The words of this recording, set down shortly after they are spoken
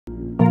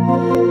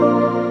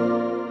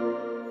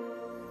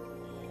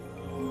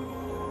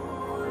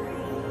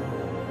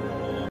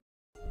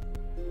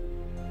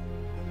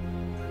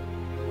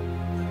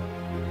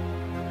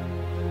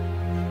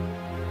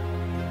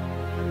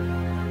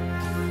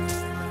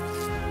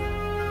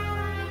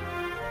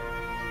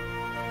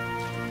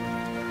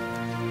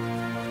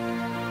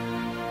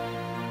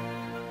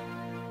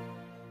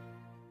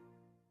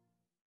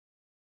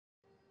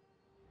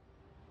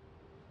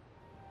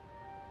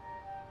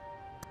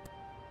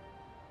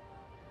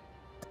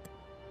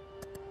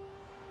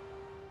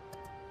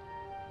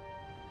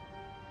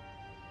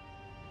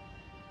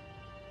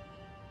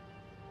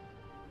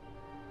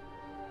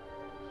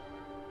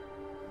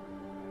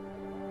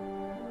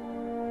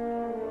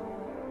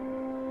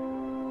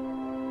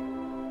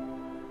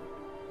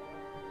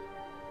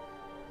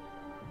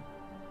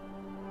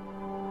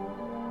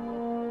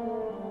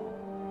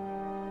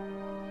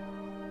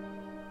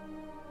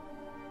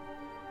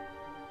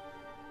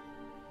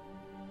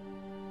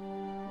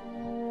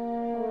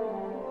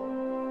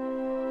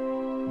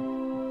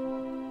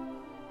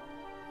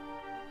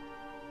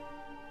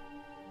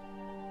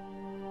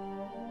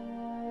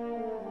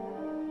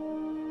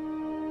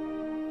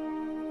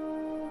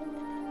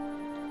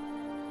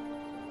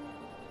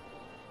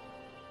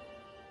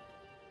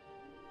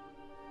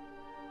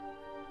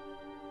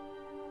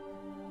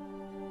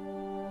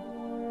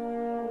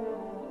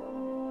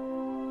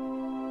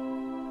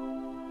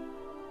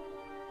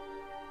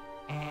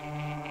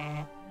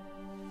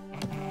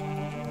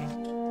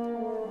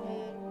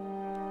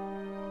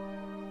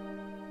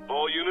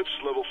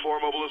units, level 4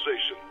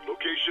 mobilization.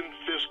 Location,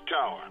 Fisk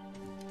Tower.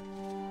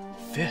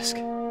 Fisk?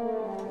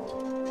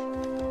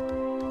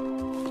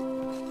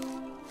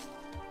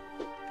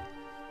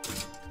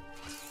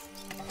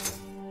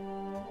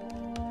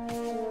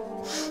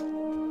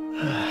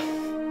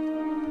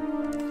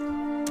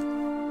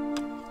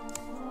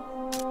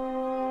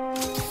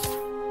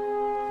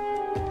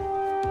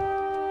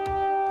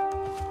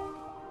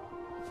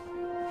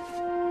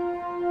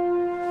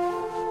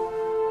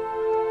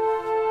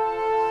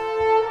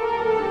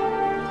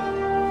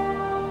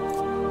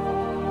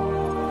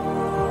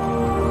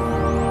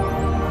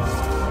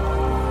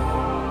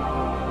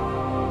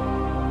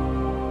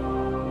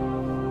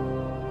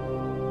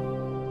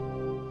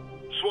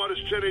 SWAT is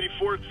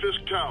 1084 at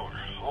Fisk Tower.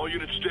 All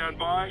units stand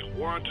by.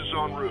 Warrant is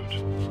en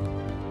route.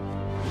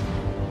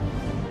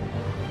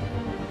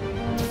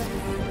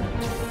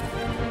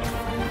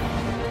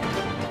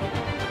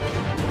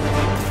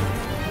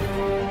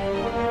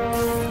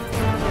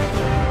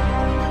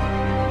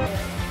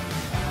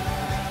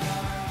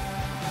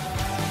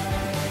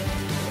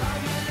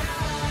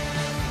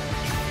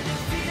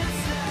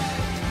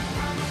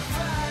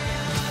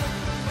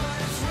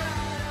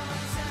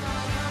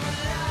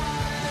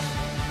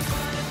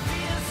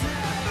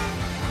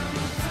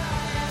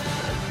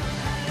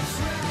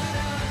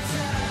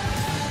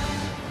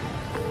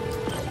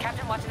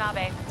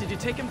 Did you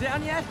take him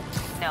down yet?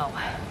 No.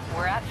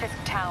 We're at Fisk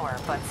Tower,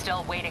 but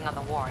still waiting on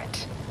the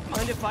warrant.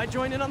 Mind if I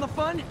join in on the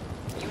fun?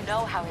 You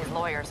know how his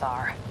lawyers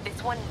are.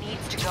 This one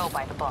needs to go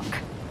by the book.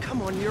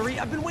 Come on, Yuri.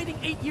 I've been waiting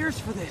 8 years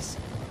for this.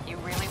 You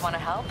really want to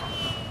help?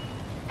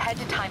 Head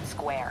to Times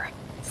Square.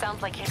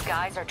 Sounds like his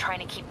guys are trying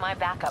to keep my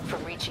backup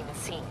from reaching the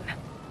scene.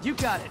 You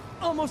got it.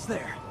 Almost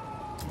there.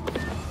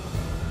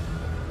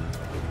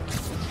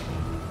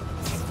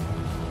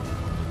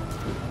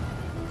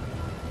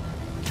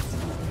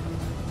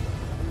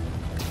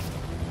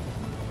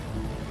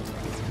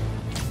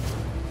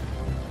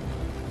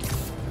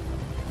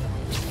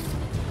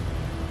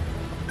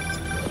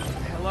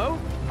 Hello?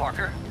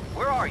 Parker,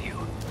 where are you?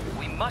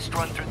 We must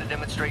run through the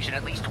demonstration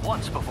at least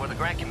once before the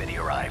grant committee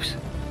arrives.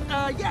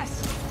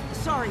 Yes.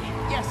 Sorry.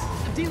 Yes.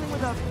 Dealing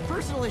with a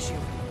personal issue.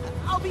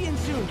 I'll be in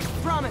soon.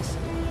 Promise.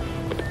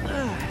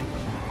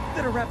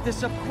 Better wrap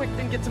this up quick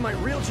than get to my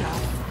real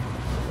job.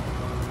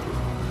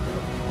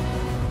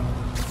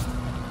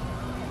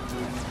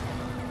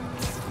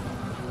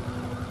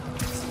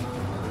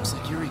 Looks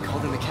like Yuri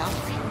called in the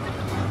cavalry.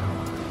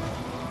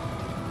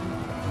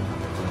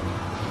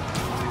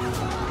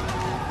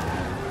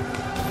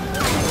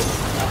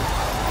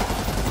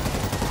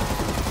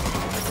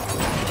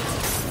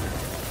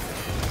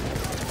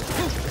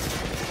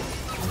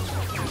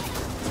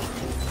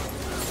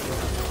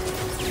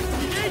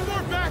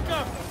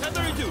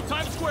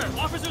 Times Square,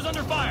 officers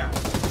under fire!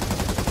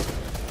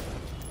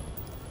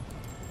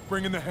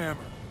 Bring in the hammer.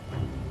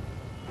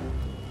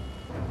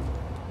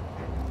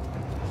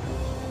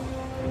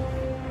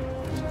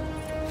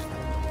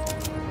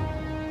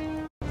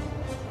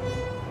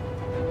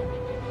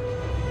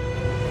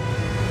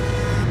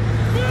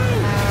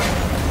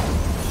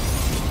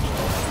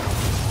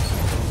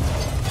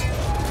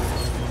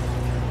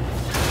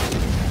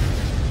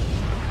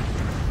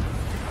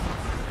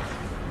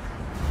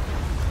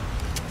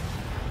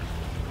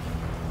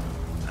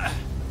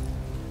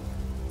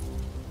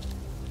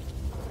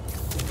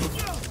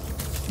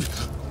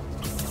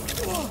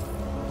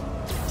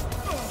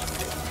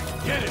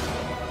 Get it!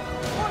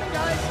 Morning,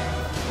 guys!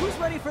 Who's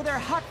ready for their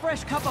hot,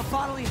 fresh cup of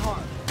bodily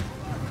harm?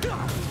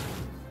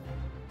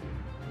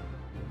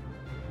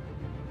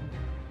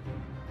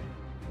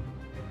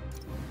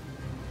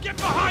 Get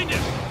behind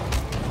him!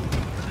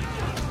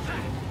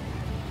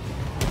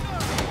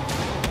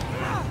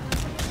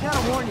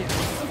 Gotta warn you.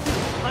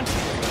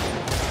 Punching.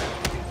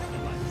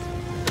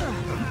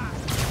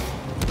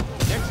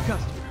 Next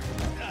customer.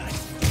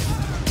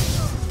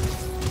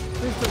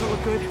 This doesn't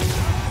look good.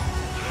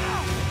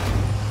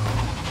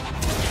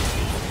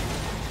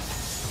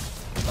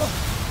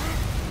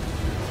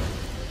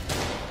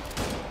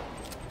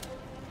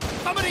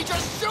 Somebody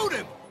just shoot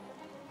him!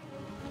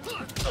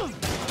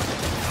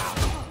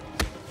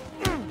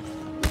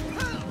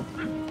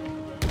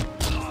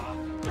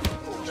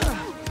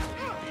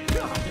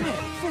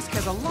 Fisk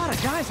has a lot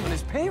of guys on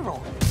his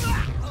payroll.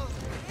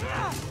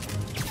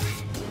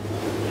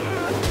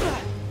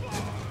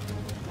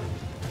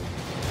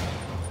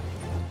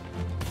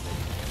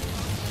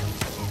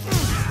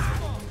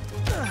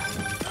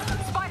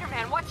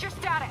 Spider-Man, what's your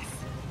status?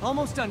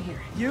 Almost done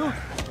here. You?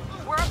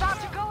 We're about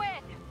to go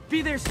in!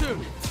 Be there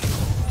soon.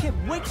 Can't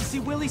wait to see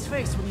Willie's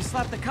face when you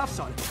slap the cuffs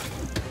on him.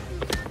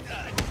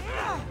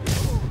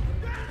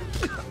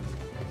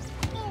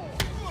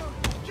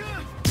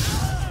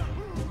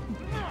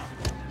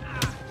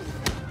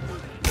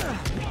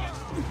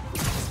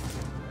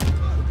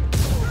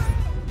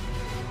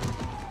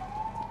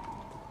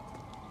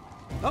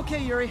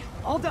 Okay, Yuri.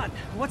 All done.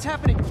 What's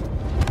happening?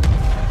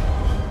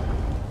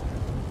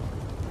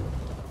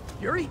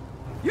 Yuri?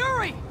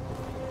 Yuri!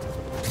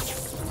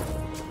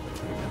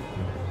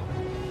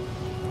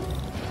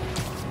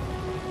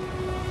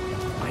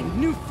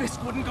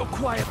 Fisk wouldn't go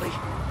quietly.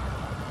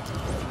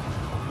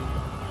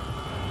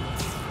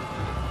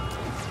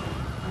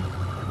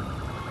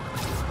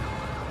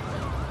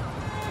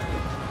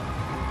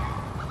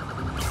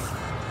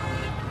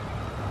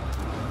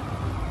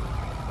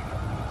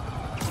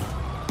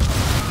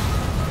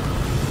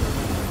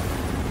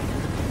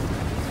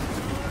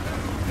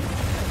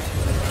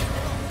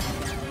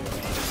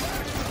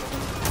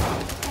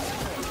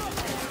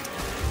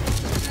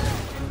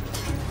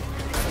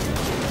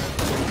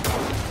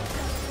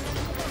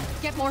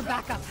 More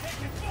backup.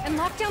 And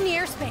lock down the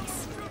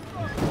airspace.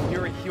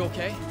 Yuri, you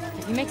okay?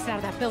 If he makes it out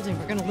of that building,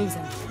 we're gonna lose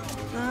him.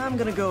 I'm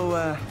gonna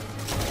go,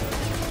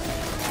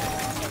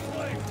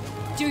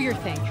 Do your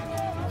thing.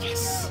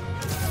 Yes!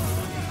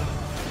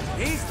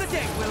 He's the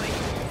day, Willie!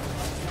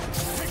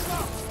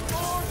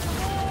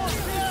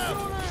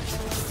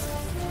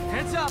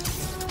 Hands up!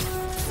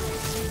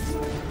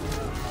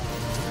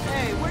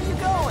 Hey, where you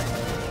going?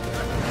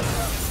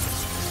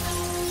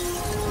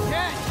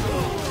 Okay!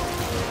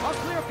 I'll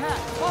clear a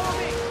path. Follow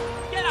me!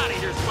 Get out of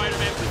here,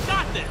 Spider-Man. We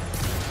got this!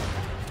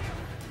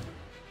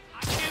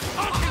 I can't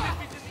touch him if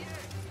he's in the air!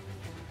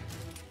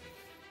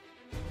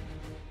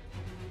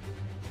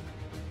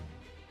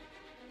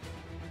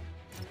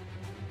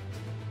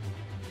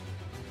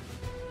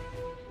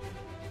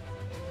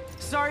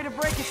 Sorry to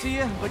break it to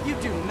you, but you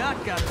do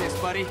not got this,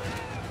 buddy.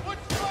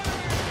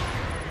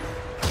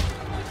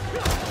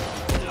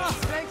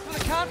 Thanks for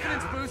the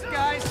confidence boost,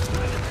 guys.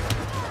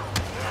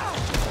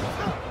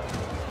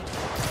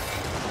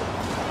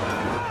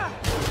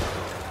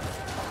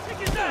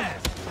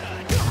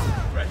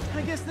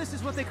 I guess this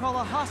is what they call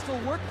a hostile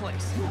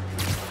workplace.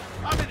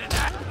 I'm in an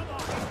act. Come on,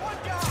 one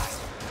guy!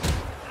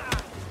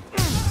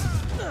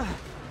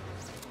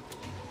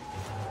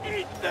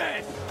 Eat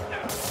this!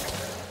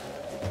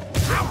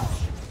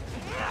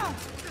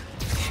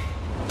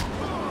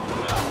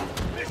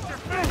 Mr.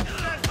 Fisk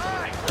says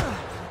hi!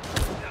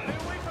 Stay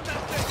away from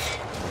that thing!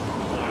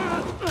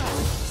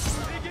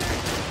 Dig in!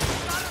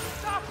 Gotta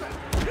stop him!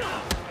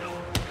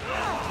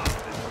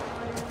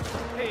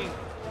 Hey.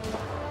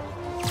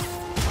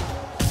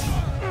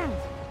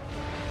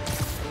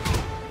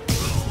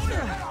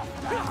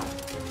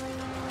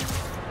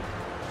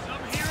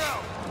 Some hero!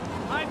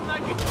 I'm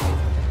like it.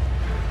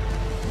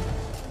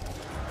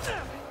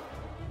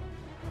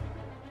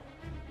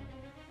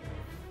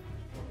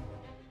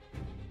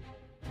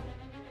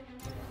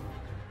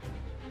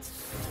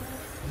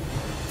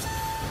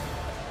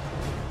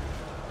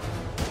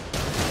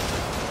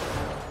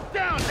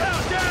 Down,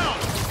 down, down!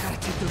 Gotta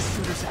take those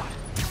shooters out.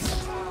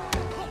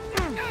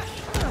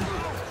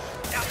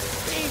 That's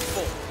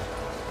painful!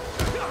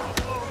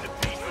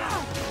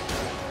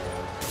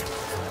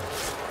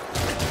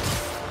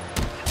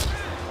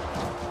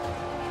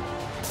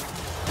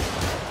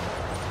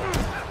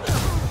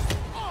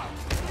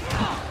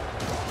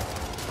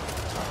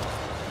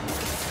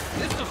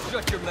 This'll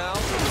shut your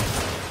mouth.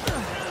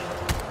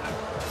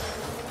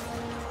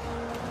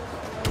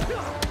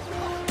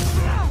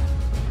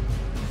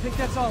 I think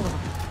that's all of them.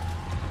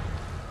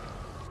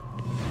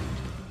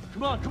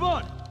 Come on, come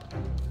on!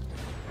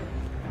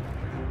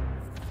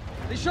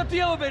 They shut the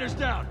elevators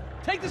down!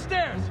 Take the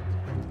stairs!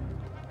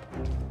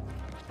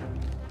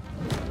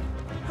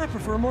 I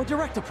prefer a more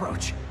direct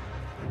approach.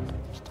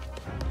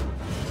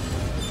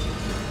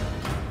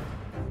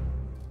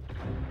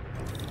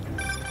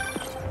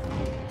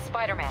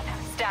 Spider-Man,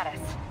 status.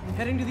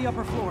 Heading to the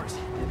upper floors,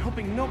 and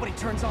hoping nobody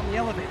turns on the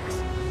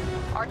elevators.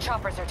 Our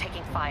choppers are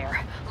taking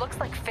fire. Looks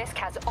like Fisk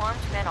has armed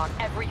men on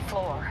every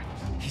floor.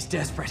 He's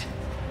desperate.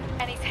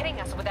 And he's hitting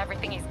us with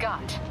everything he's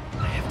got.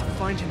 I have to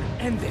find him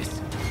and end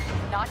this.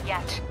 Not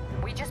yet.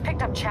 We just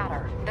picked up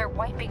chatter. They're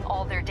wiping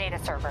all their data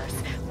servers.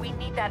 We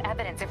need that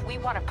evidence if we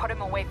want to put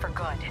him away for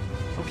good.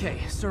 Okay,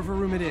 server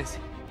room it is.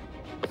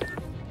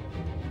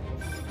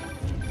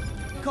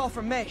 Call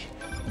from May.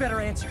 Better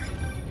answer.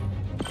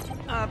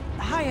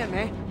 Hi, Aunt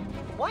May.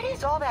 What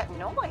is all that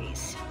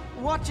noise?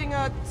 Watching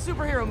a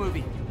superhero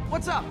movie.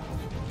 What's up?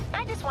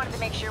 I just wanted to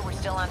make sure we're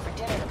still on for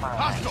dinner tomorrow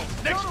night. Hostile!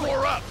 Next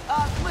floor up!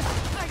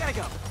 Listen, I gotta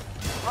go.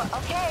 Well,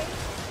 okay.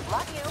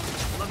 Love you.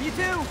 Love you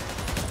too.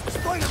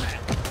 Spider-Man!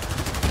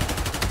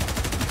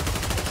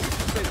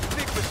 You made a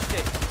big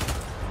mistake.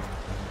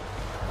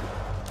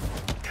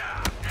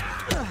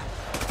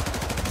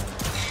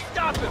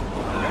 Stop him!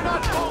 You're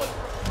not going!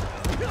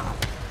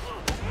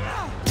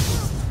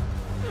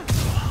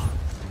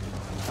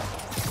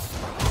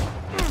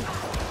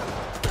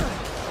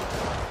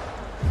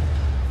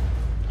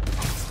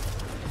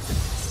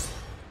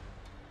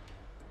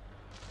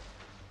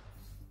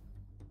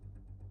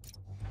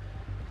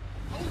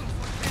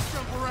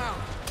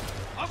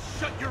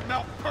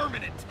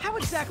 How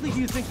exactly do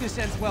you think this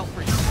ends well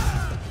for you?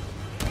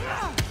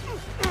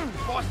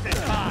 Boston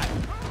high!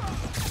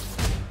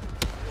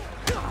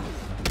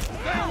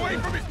 Stay away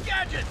from his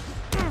gadgets!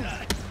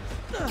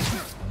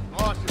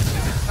 Boss is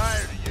getting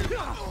tired of you.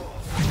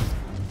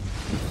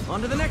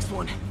 On to the next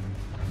one.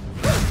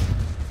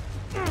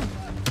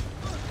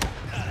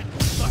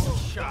 Lucky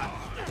shot!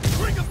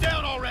 Bring him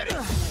down already!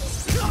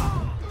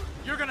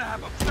 You're gonna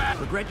have a fat...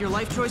 Regret your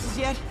life choices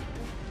yet?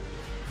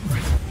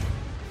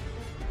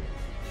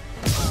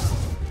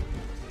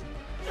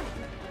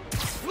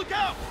 Look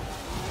out!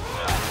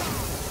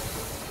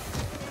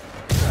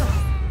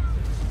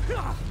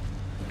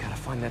 Gotta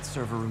find that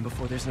server room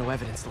before there's no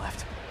evidence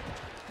left.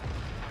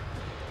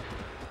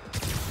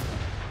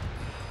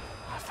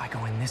 If I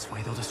go in this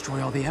way, they'll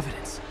destroy all the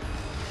evidence.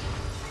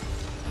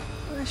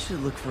 I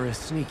should look for a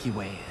sneaky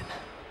way in.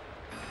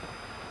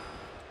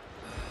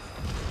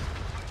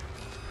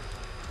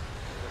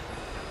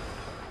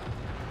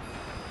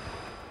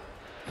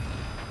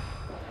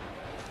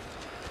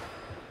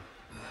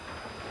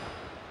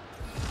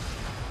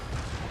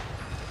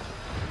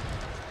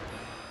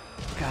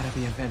 Gotta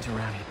be a vent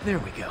around here. There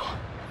we go.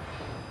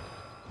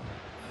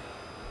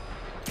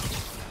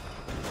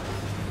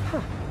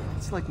 Huh.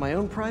 It's like my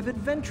own private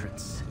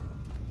ventrance.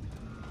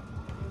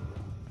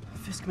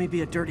 Fisk may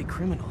be a dirty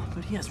criminal,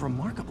 but he has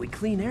remarkably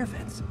clean air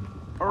vents.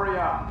 Hurry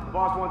up. The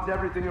boss wants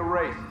everything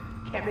erased.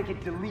 Can't make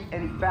it delete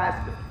any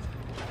faster.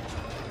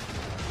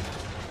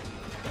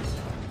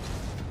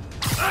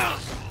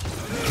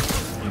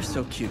 They're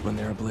so cute when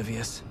they're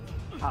oblivious.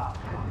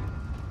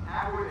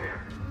 Halfway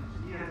there.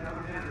 He has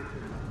another minute or two.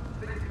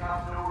 Think the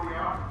cops know where we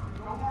are?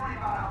 Don't worry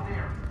about out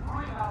there.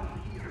 Worry about in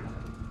here.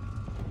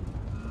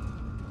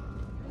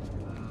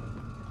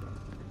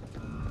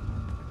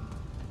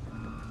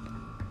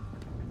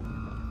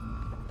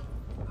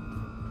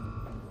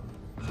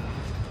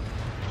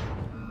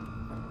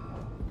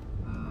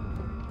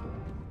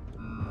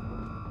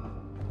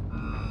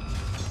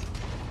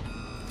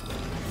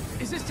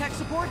 Is this tech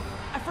support?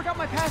 I forgot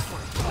my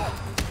password.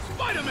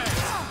 Spider-Man!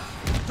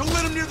 Don't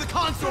let him near the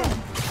console!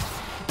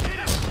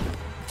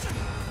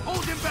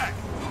 Hold him back!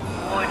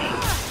 Warning.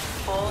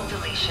 Full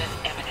deletion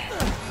imminent.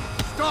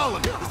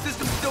 Stalin, the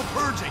system's still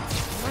purging!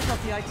 I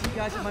thought the IT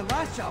guys at my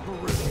last job were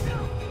rude.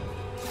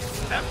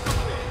 That's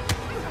something.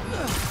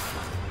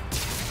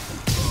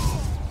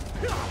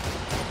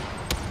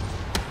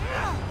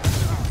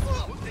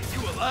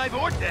 You alive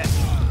or dead?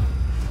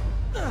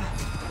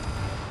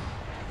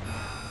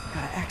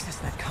 Gotta access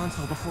that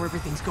console before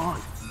everything's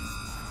gone.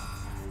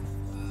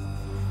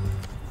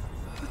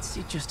 Let's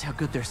see just how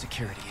good their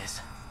security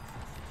is.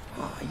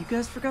 Oh, you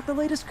guys forgot the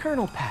latest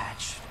kernel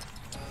patch.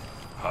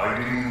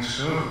 Hiding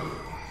so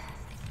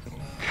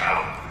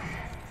cowardly,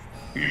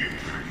 even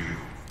for you.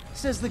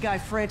 Says the guy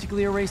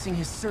frantically erasing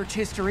his search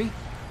history.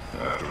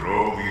 After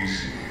all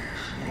these years,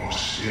 you're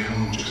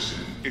still just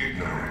an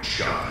ignorant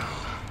child.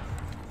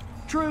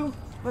 True,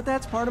 but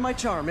that's part of my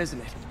charm,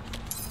 isn't it?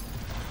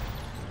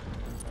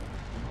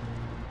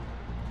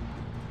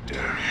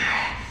 Damn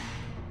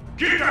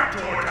you. Get that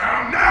door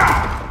down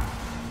now!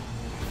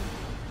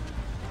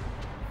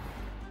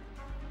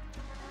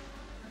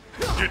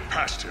 Get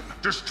past him.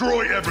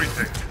 Destroy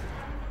everything.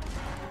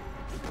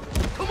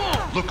 Come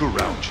on! Look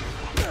around you.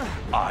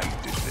 I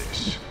did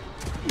this.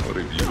 What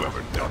have you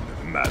ever done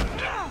that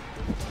mattered?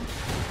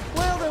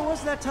 Well, there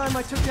was that time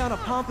I took down a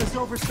pompous,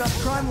 overstuffed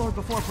crime lord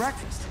before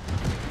breakfast.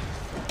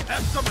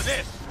 Have some of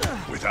this!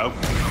 Without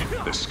me,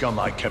 the scum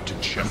I kept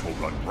in check will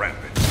run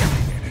rampant.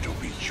 And it'll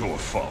be your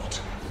fault.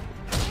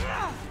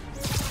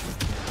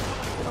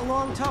 A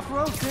long, tough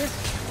road, sis.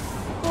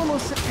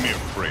 Almost... Mere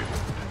afraid.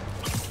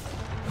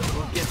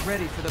 We'll get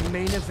ready for the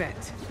main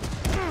event.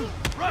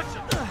 Rush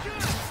him!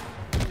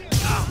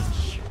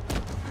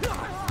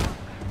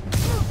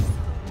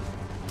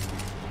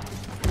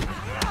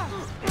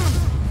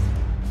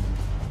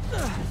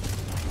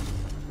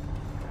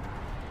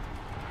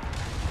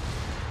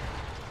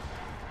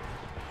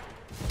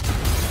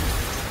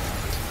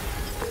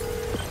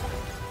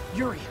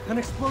 Yuri, an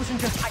explosion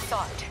just... I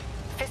saw it.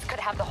 Fisk could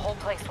have the whole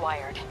place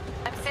wired.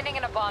 I'm sending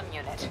in a bomb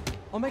unit.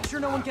 I'll make sure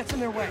no one gets in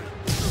their way.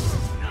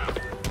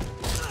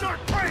 Start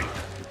praying!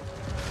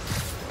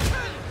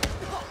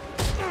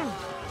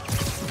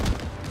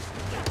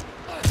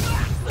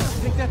 I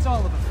think that's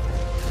all of them.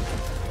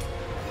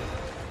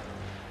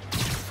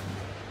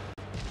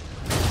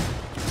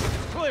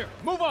 Clear!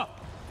 Move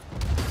up!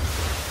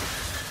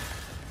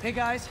 Hey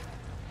guys,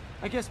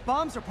 I guess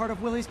bombs are part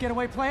of Willie's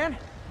getaway plan?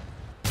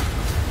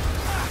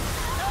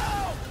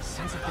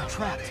 Sounds like they're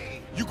trapped.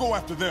 You go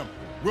after them.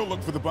 We'll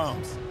look for the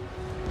bombs.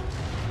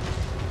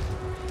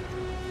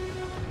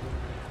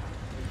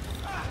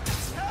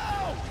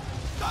 Help!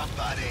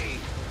 Somebody!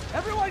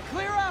 Everyone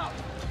clear out!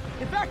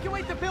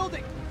 Evacuate the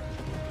building!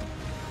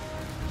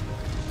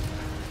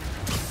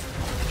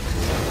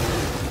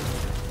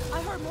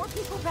 I heard more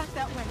people back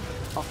that way.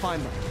 I'll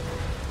find them.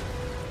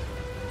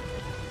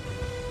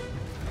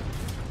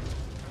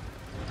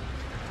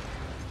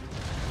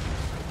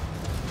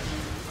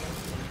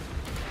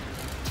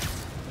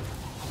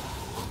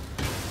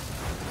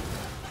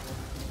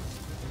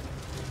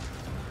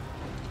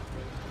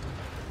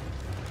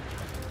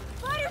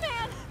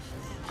 Spider-Man!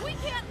 We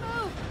can't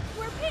move!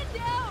 We're pinned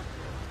down!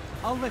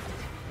 I'll lift it.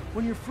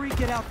 When you're free,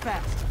 get out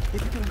fast.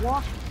 If you can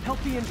walk, help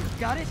the injured.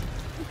 Got it?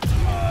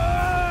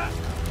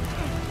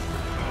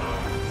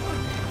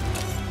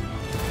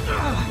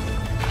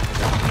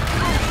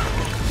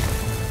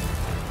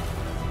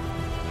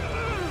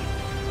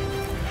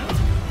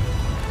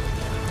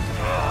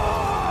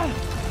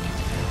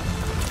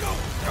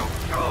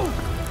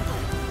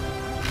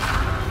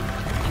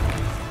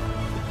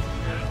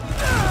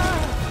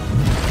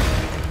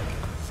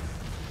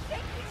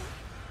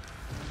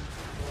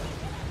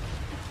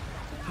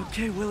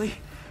 Okay, Willie.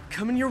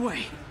 Coming your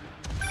way.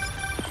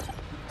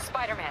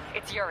 Spider-Man,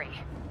 it's Yuri.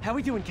 How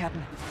we doing,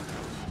 Captain?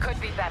 Could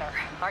be better.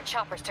 Our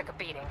choppers took a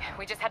beating.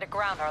 We just had to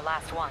ground our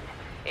last one.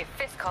 If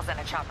Fisk calls in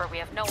a chopper, we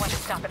have no one to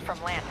stop it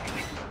from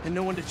landing. And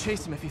no one to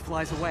chase him if he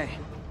flies away.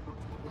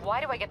 Why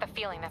do I get the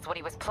feeling that's what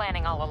he was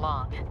planning all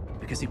along?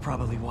 Because he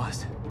probably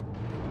was.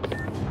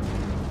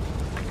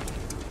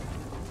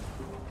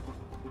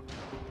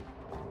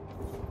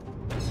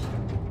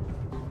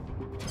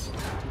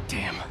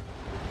 Damn.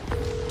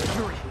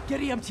 Yuri,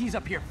 get EMTs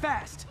up here,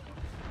 fast!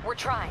 We're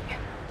trying.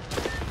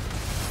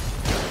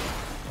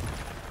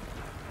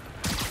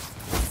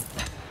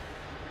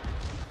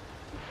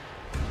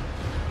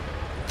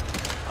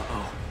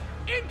 Uh-oh.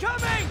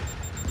 Incoming!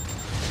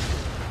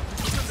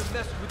 Shouldn't have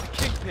messed with the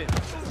Kingpin.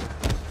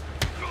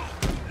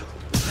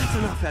 That's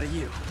enough out of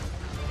you.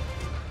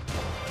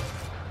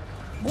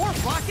 More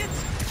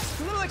rockets?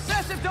 A little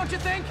excessive, don't you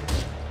think?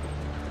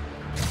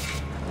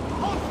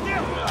 Hold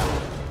still!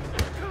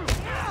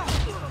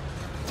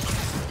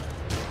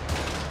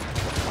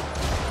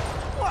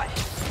 What?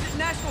 Is it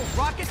National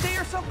Rocket Day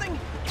or something?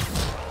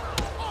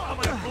 I'm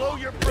gonna blow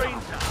your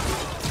brains out.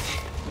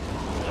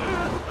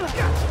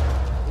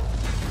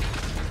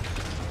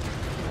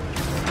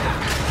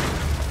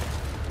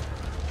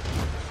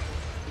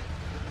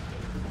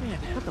 Man,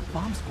 how'd the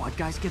bomb squad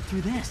guys get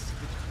through this?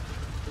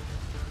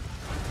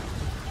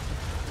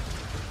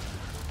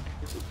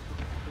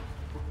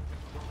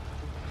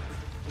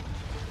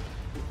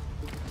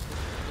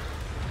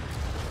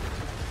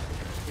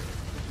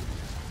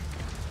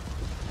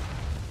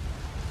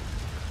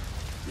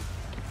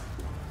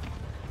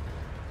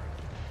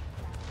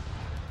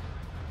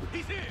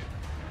 He's here!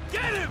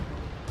 Get him!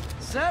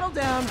 Settle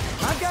down.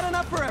 I've got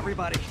enough for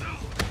everybody.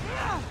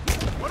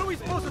 What are we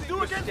supposed to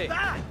do against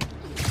that?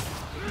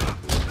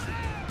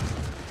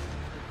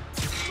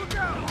 Look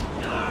out!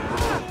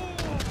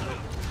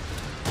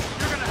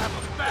 You're gonna have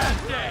a bad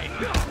day!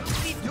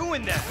 Keep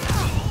doing that!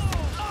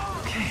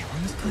 Okay,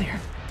 room is clear.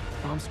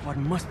 Bomb squad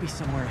must be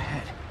somewhere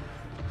ahead.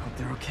 Hope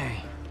they're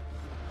okay.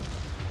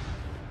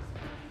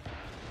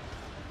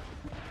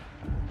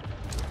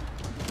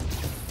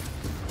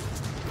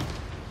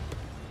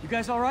 You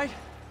guys all right?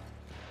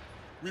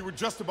 We were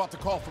just about to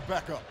call for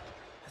backup.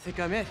 I think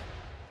I'm it.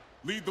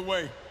 Lead the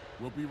way.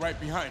 We'll be right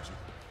behind you.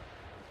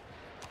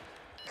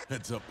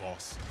 Heads up,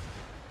 boss.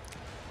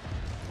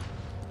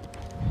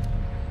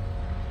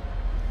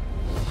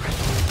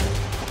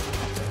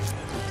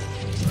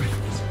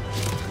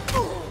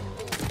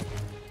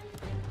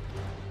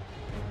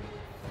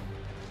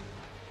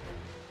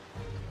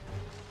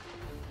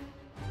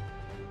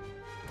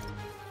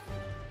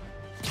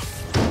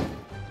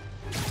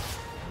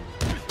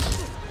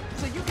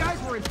 So you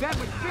guys were in bed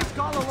with Fisk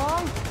all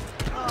along?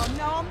 Oh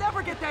no, I'll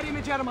never get that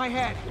image out of my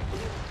head.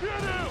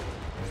 Get him!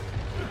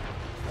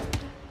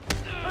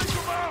 Take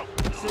him out!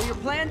 So your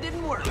plan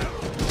didn't work.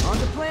 On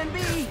to plan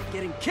B,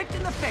 getting kicked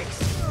in the face.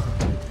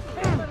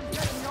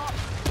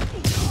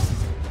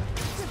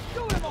 Just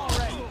do him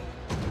already!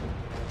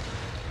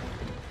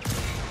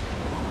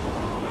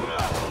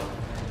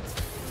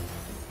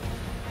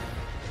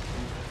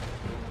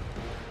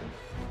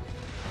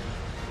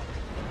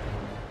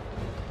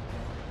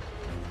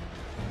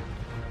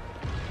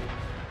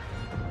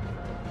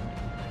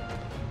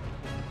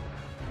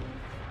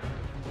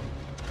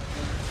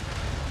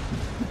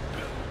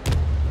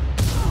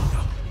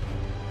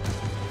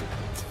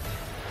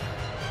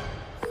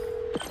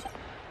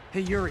 Hey,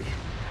 Yuri.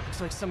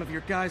 Looks like some of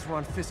your guys were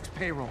on Fisk's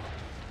payroll.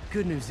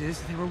 Good news is,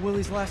 they were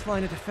Willie's last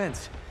line of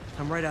defense.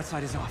 I'm right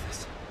outside his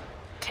office.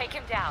 Take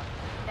him down.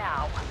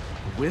 Now.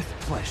 With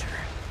pleasure.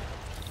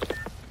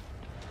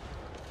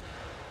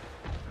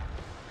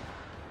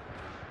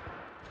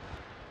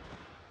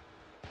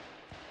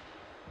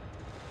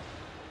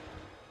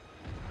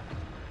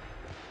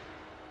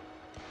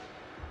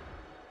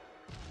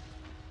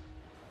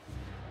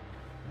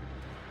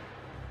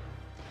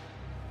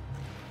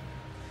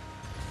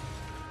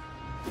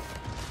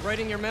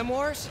 Writing your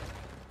memoirs?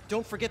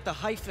 Don't forget the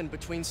hyphen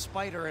between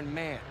Spider and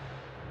Man.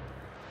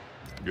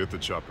 Get the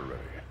chopper ready.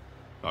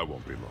 I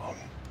won't be long.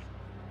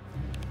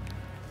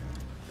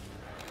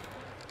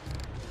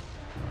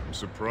 I'm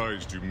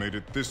surprised you made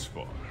it this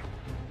far.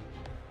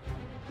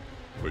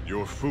 But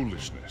your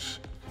foolishness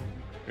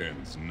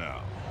ends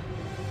now.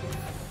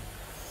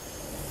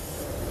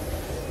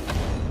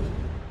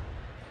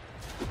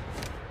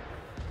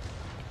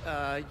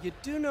 You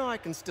do know I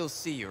can still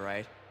see you,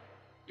 right?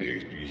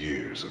 8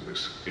 years of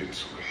this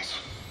insolence.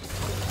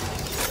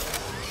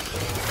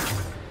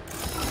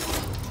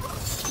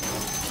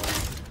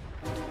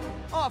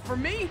 Oh, for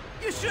me?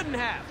 You shouldn't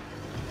have!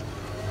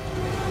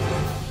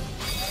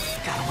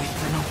 Gotta wait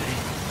for an opening.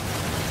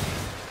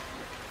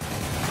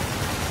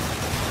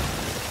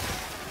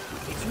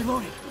 It's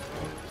reloading.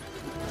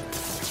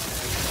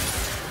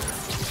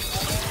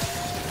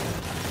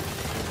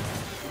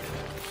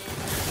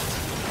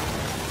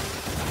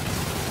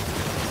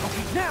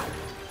 Okay, now!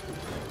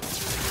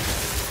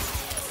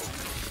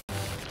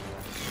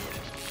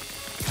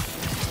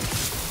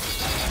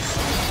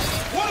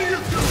 What are you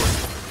doing?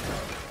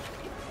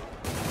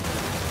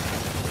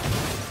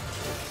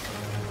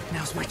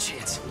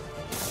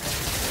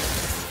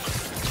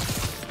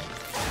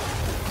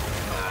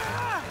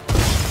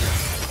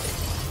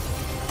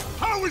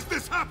 is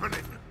this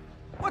happening?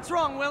 What's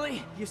wrong,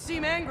 Willie? You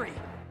seem angry.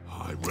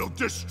 I will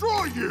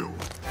destroy you!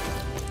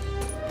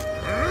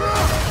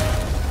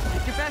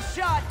 Take your best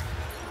shot.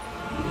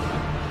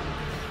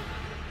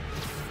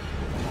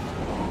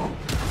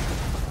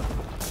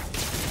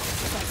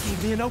 That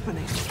gave me an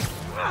opening.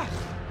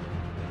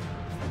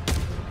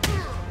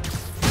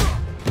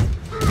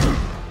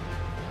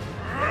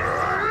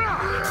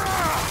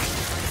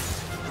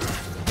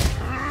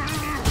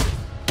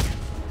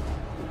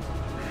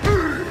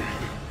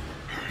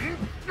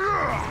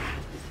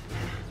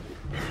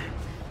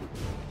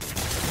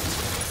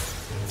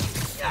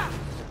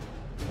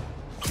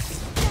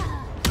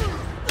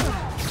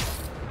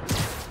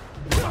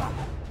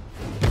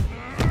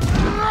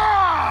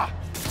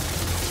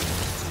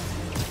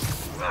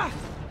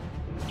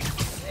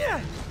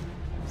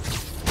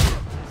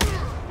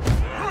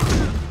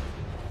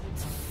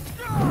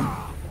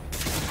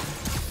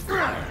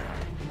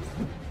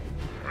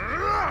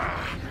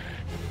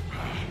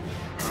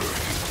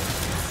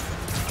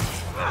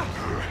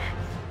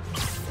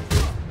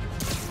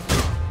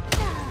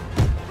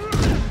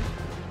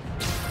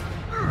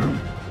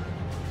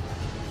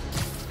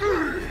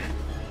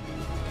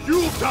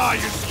 You'll die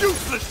as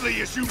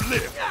uselessly as you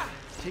live!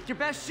 Take your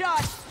best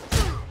shot.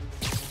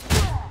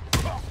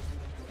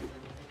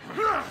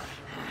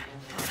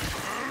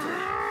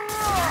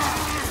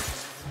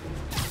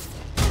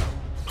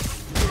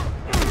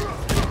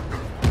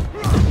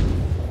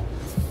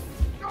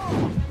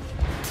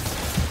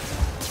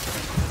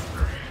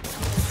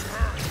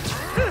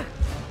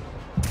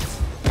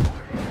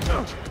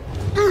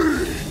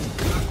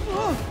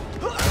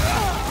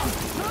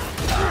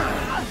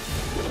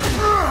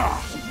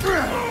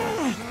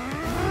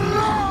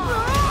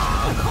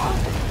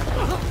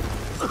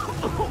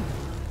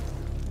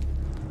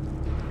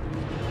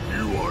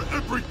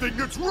 Everything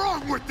that's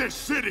wrong with this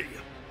city!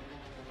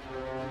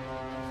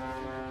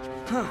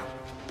 Huh.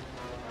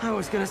 I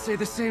was gonna say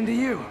the same to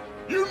you.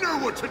 You know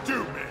what to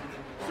do, men!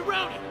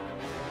 Surround him!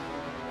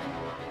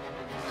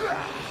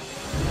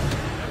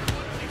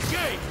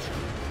 Engage!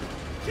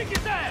 Kick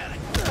his ass!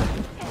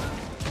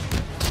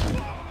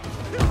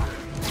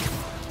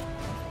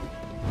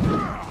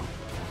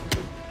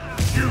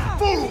 You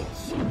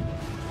fools!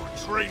 You're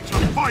trained to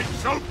fight,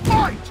 so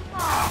fight!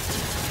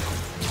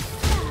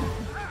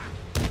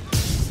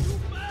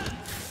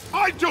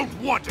 I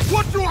don't want it!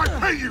 What do I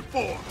pay you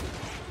for?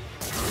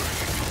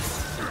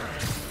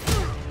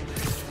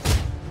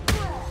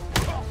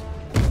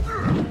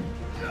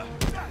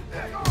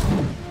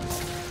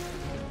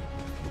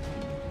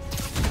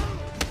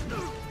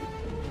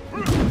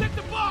 Take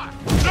the bar!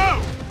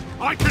 No!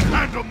 I can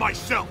handle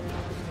myself!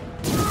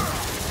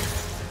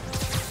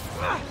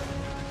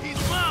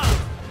 He's mine!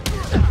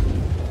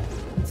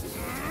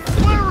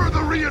 Where are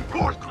the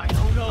reinforcements? I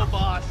don't know,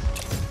 boss.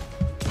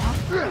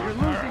 You're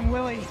losing,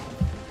 Willie.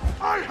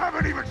 I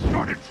haven't even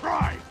started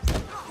trying!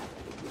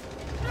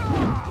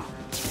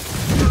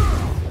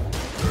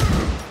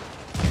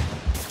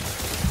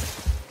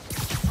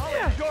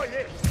 I'll enjoy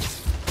this!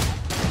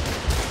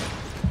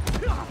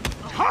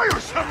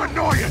 Tiresome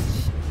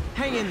annoyance!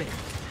 Hang in there.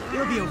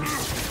 We'll be over here.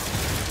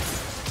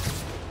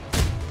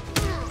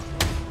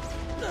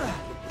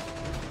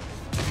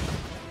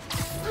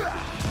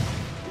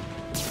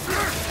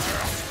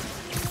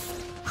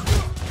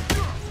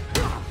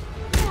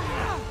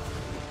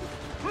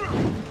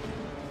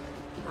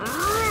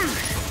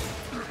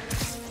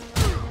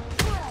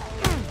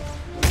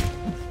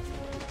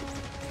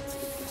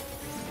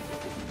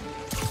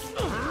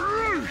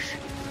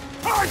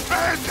 I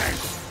can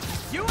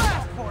this! You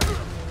asked for it.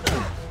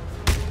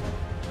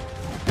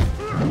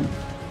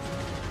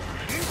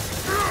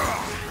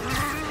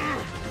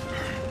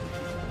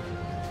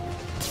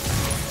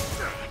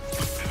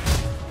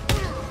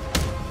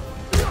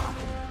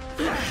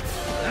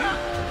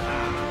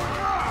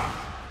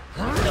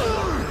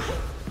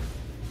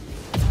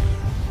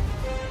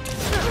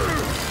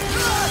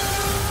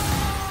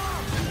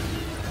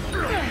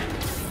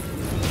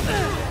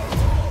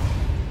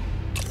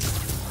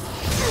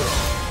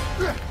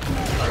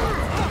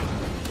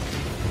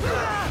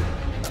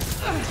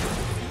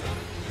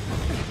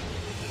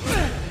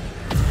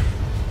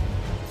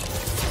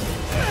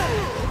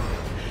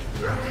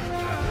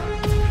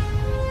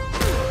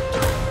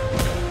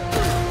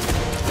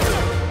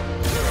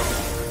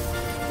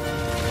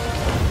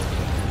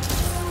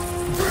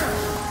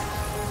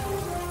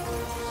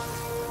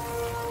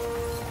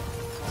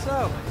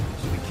 So,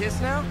 should we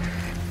kiss now?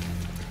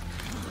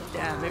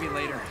 Yeah, maybe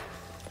later.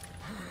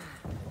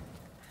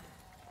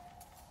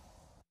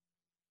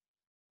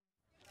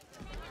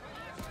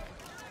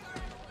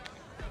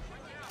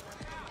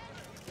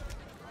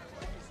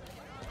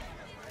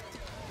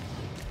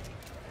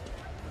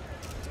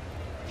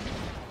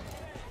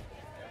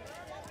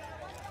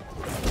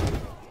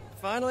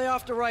 Finally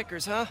off to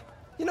Rikers, huh?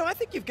 You know, I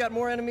think you've got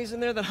more enemies in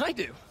there than I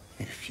do.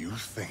 If you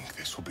think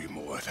this will be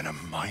more than a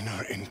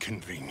minor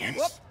inconvenience...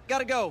 Whoop,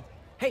 gotta go.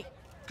 Hey,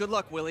 good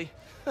luck, Willie.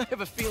 I have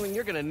a feeling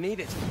you're gonna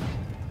need it.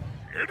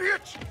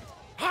 Idiot!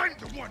 I'm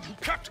the one who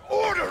kept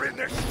order in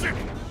this city!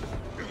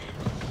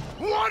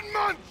 1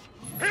 month!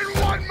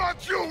 In 1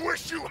 month, you'll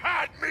wish you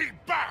had me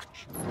back!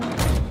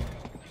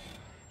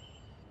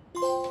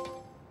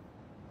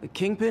 The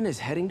Kingpin is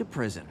heading to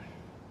prison.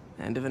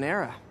 End of an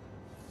era.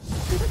 I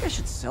feel like I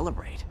should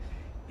celebrate.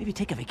 Maybe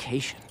take a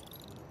vacation.